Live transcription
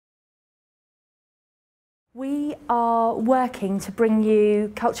We are working to bring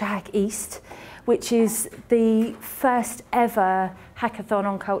you Culture Hack East, which is the first ever hackathon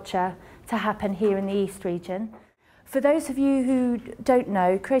on culture to happen here in the East region. For those of you who don't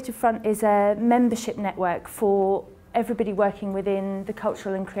know, Creative Front is a membership network for everybody working within the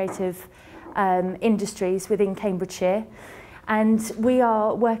cultural and creative industries within Cambridgeshire. And we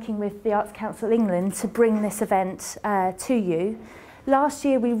are working with the Arts Council England to bring this event to you. Last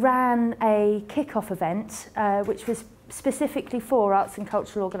year we ran a kick-off event which was specifically for arts and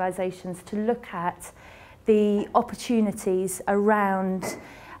cultural organisations to look at the opportunities around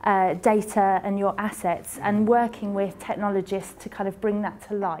data and your assets and working with technologists to kind of bring that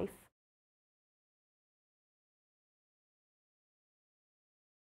to life.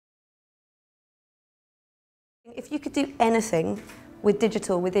 If you could do anything with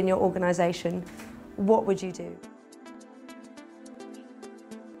digital within your organisation, what would you do?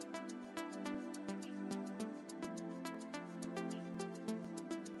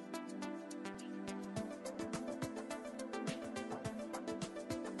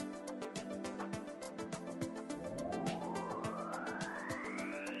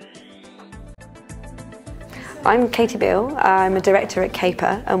 I'm Katie Beale, I'm a director at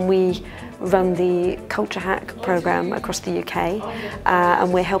CAPER and we run the Culture Hack programme across the UK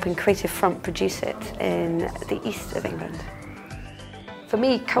and we're helping Creative Front produce it in the east of England. For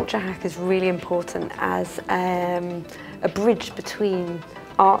me, Culture Hack is really important as a bridge between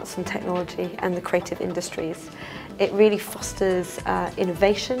arts and technology and the creative industries. It really fosters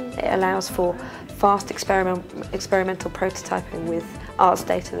innovation, it allows for fast experimental prototyping with arts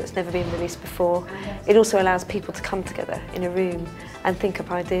data that's never been released before. It also allows people to come together in a room and think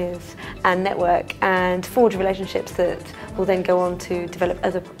up ideas and network and forge relationships that will then go on to develop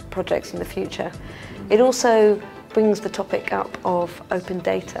other projects in the future. It also brings the topic up of open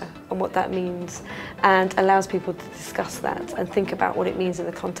data and what that means and allows people to discuss that and think about what it means in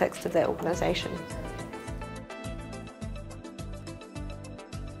the context of their organisation.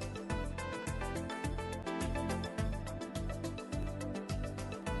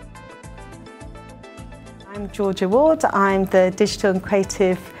 I'm Georgia Ward, I'm the Digital and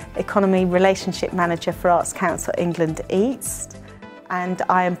Creative Economy Relationship Manager for Arts Council England East, and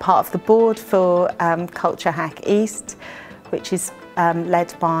I am part of the board for Culture Hack East, which is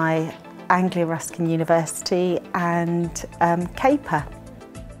led by Anglia Ruskin University and CAPER.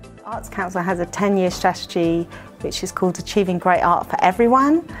 Arts Council has a 10-year strategy which is called Achieving Great Art for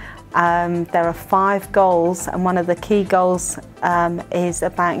Everyone. There are 5 goals, and one of the key goals is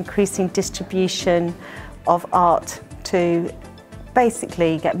about increasing distribution of art to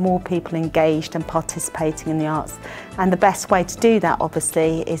basically get more people engaged and participating in the arts. And the best way to do that,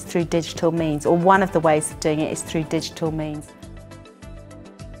 obviously, is through digital means, or one of the ways of doing it is through digital means.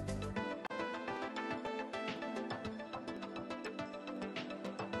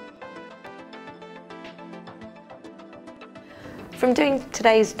 From doing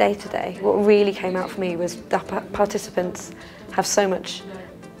today's day-to-day, what really came out for me was that participants have so much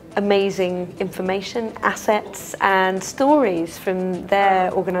amazing information, assets and stories from their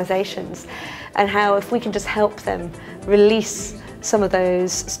organisations, and how if we can just help them release some of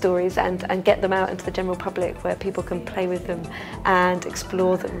those stories and get them out into the general public where people can play with them and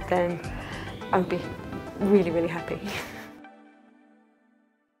explore them, then I would be really, really happy.